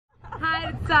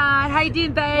Roxanne. How you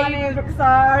doing, babe? My name's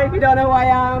Roxanne, if you don't know who I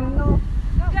am. No.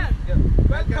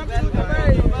 Welcome to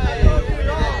Dubai.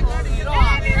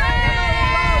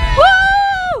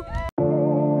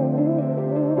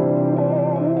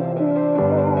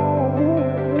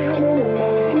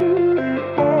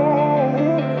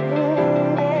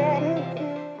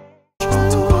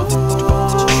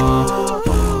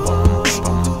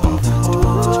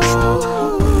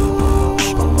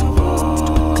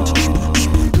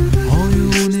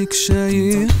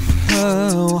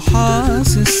 شايفها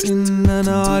وحاسس ان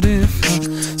انا عارفها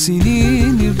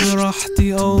سنيني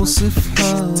براحتي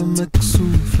اوصفها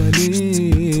مكسوفة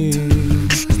ليه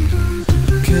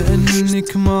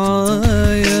كأنك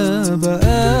معايا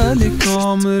بقالك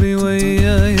عمري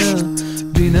ويايا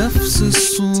بنفس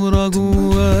الصورة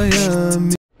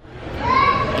جوايا.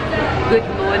 Good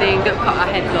morning, don't cut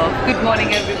our heads off. Good morning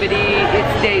everybody,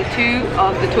 it's day 2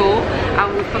 of the tour and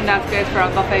we've come downstairs for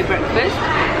our buffet breakfast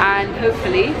and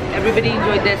hopefully everybody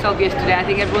enjoyed their self yesterday. I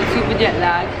think everyone's super jet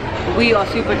lagged, we are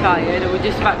super tired and we're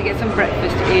just about to get some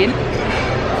breakfast in.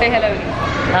 Say hello.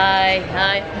 Hi,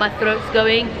 my throat's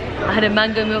going. I had a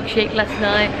mango milkshake last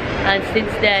night and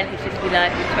since then it's just been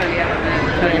like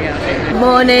Totally out.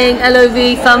 Morning LOV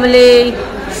family.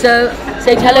 So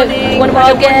say hello to one of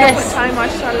our guests. Time,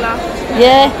 mashallah.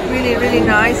 Yeah. Really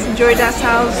nice. Enjoyed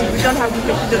ourselves. We don't have to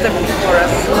do everything for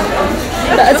us.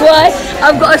 That's why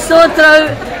I've got a sore throat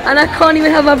and I can't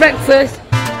even have my breakfast.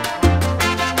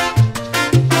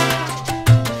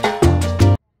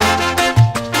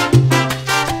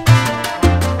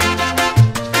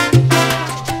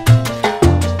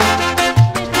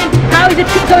 How is the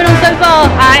trip going on so far?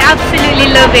 I absolutely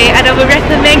love it and I would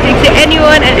recommend it to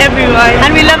anyone and everyone.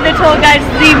 And we love the tour guides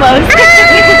the most.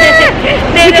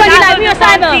 Because you like me or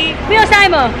Simon? Me or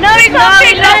Simon? No, we can't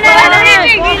be loved.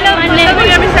 We love it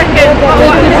every second.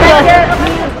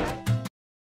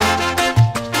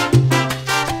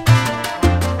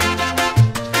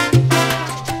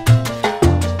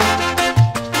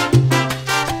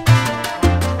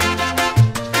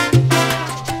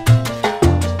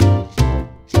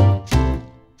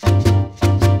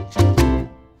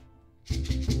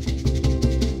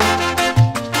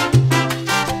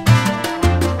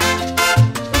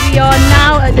 We are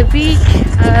now at the beach,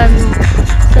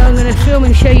 so I'm going to film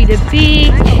and show you the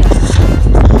beach.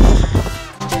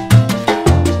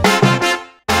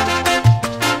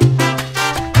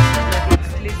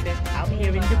 Exclusive out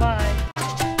here in Dubai.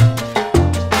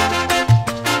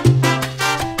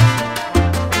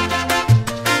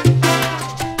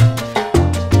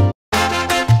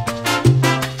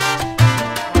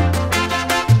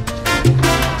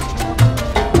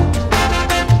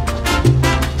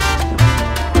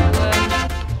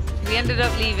 We ended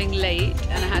up leaving late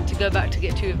and I had to go back to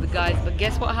get 2 of the guys, but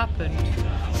guess what happened?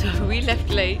 So we left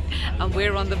late and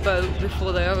we're on the boat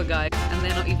before the other guys and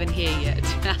they're not even here yet.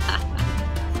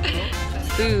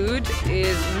 Food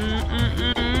is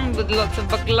with lots of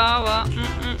baklava.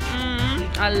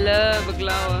 I love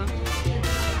baklava.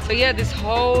 So yeah, this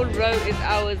whole row is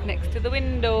ours next to the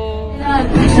window.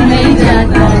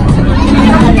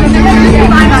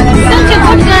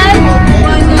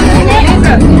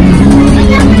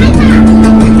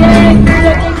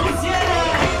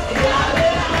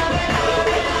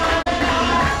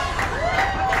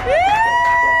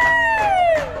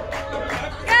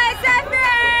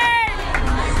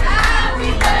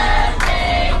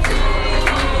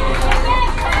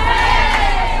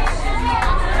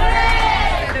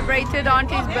 Celebrated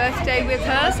Auntie's birthday with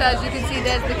her, so as you can see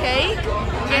there's the cake.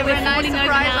 Yeah, we're a nice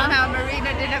surprise on our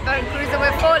marina dinner boat cruise and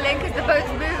we're falling because the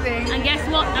boat's moving. And guess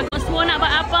what? I got sworn out by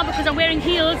Abba because I'm wearing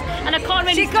heels and I can't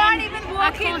really She can't even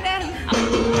walk in them.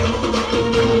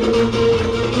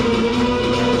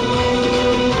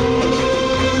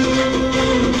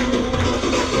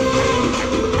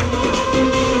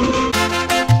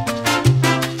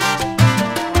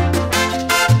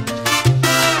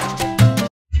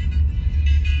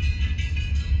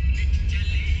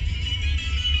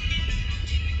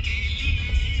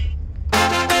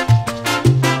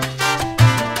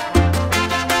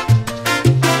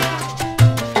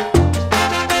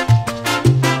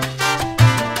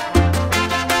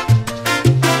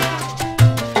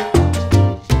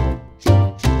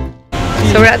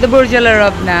 So we're at the Burj Al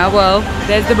Arab now. Well,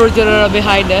 there's the Burj Al Arab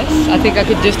behind us. I think I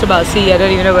could just about see. I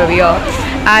don't even know where we are.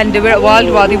 And we're at Wild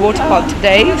Wadi Water Park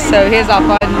today. So here's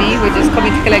Appa and me. We're just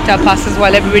coming to collect our passes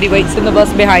while everybody waits in the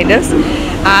bus behind us.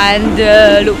 And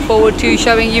look forward to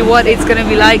showing you what it's going to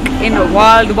be like in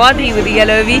Wild Wadi with the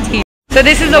LOV team. So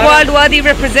this is the Wild Wadi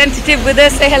representative with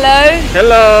us. Say hello.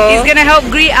 Hello. He's going to help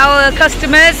greet our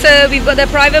customers. So we've got their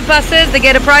private buses, they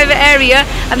get a private area,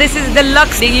 and this is the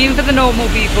luxe even for the normal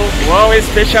people. Wow, it's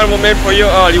a special moment for you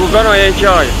all. You're gonna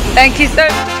enjoy. Thank you so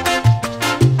much.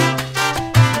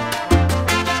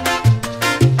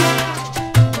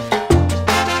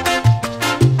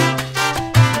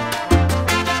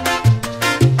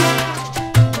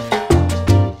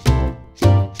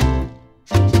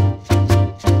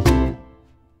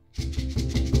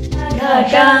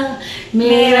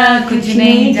 मेरा कुछ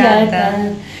नहीं जाता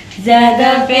ज़्यादा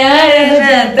प्यार हो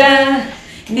जाता.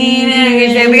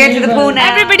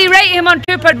 Everybody rate him on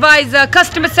TripAdvisor.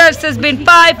 Customer service has been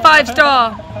 5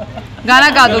 star. गाना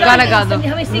गा दो, गाना गा दो.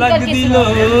 लग दिलो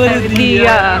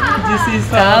दिया जिस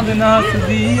हिसाब नास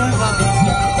दिया.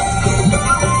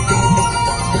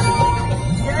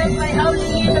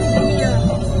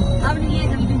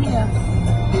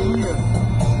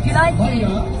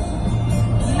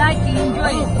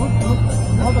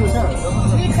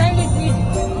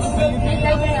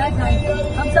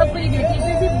 हम सबको ये देते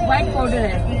हैं सिर्फ व्हाइट पाउडर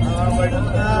है,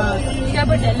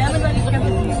 शरबत है, लेमन वाली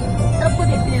शरबत है, सबको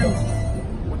देते हैं हम.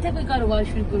 उठे कोई कारोबार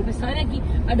शुरू करो, मैं सारे की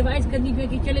एडवाइस करनी पे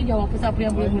कि चले जाओ वापस अपने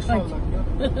अपने massage.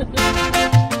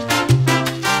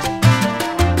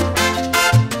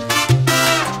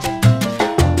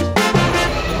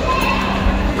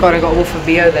 God, I got Wolf of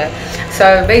VO there. So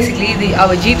basically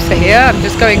our jeeps are here. I'm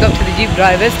just going up to the jeep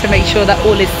drivers to make sure that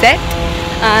all is set.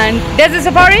 And there's a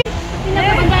safari.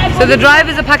 So the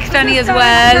drivers are Pakistani as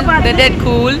well. They're dead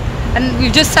cool. And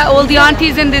we've just sat all the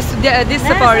aunties in this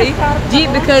safari jeep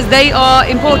because they are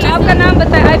important. Aapka naam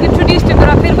bataiye. I've introduced you, but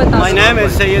फिर बता. My name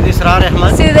is Sayyid Israr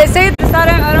Ahmad. So they say Israr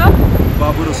Ahmad.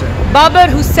 Babar Hussain. Babar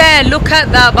Hussain. Look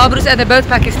at that. Babar Hussain. They're both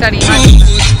Pakistani.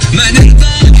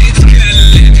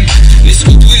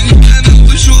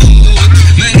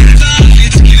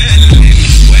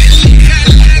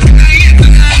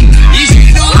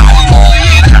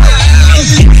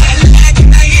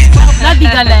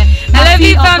 Hello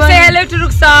fam, say hello to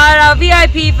Rukhsar, our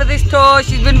VIP for this tour.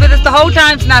 She's been with us the whole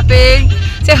time snapping.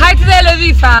 Say hi to the LOV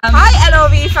fam. Hi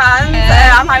LOV fans.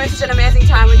 I'm having such an amazing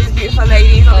time with these beautiful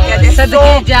ladies over here. They're so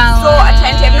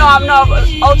attentive. No, I'm not.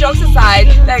 All jokes aside,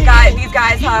 these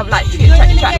guys have like treated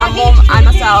my mom and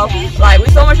myself like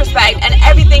with so much respect, and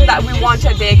everything that we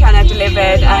wanted they kind of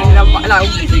delivered. And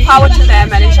power to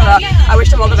them, and inshallah, I wish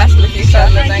them all the best for the future.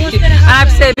 Thank you. And I have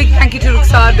to say a big thank you to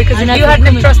Rukhsar because if you hadn't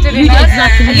have trusted in us,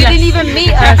 and you didn't even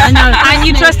meet us, and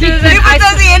you trusted us.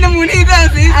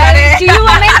 You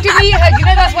were meant to meet her. You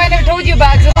know that's why I never told you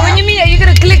about it. So when you meet her, you're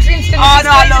gonna click instantly. Oh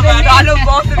no, I love her. I love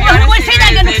both of you. Say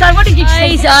that again, Rukhsar. What did you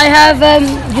say? I have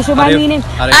just remind me name.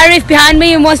 Arif behind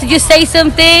me and wants to just say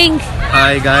something.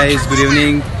 Hi guys, good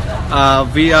evening.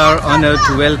 We are honored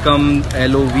to welcome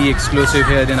LOV Exclusive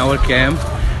here in our camp,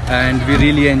 and we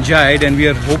really enjoyed, and we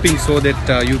are hoping so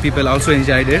that you people also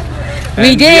enjoyed it.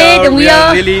 We did, and we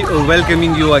are really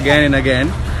welcoming you again and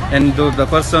again, and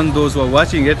those who are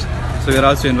watching it, so we are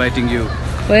also inviting you.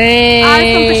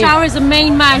 Arif from Peshawar is the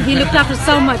main man. He looked after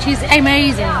so much. He's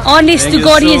amazing. Honest to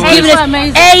God, he has given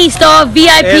us A-star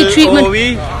VIP treatment.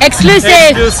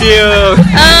 Exclusive.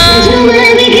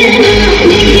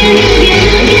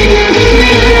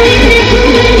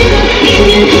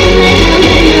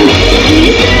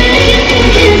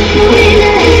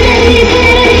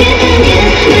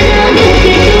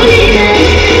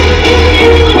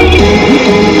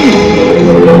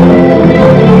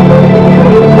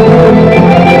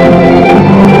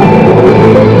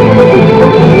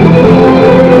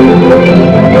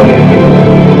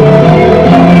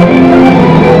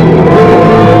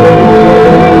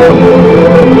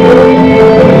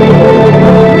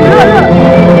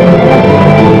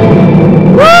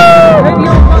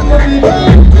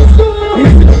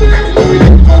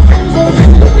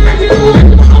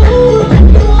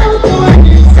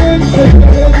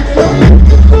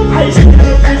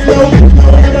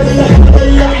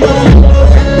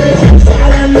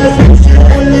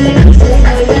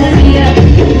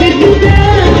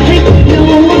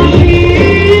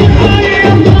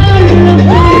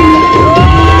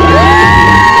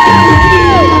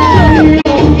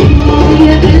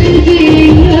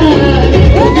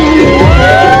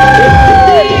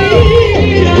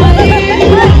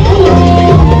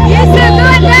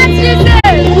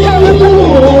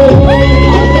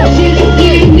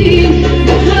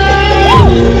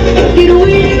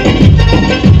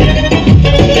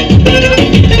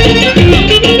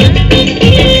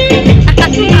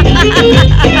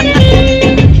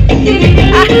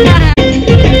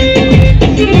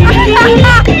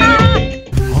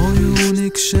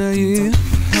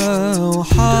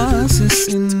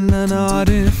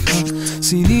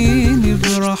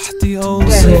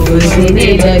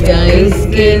 लगा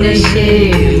इसके नशे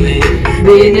में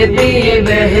बिन पिए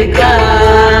बह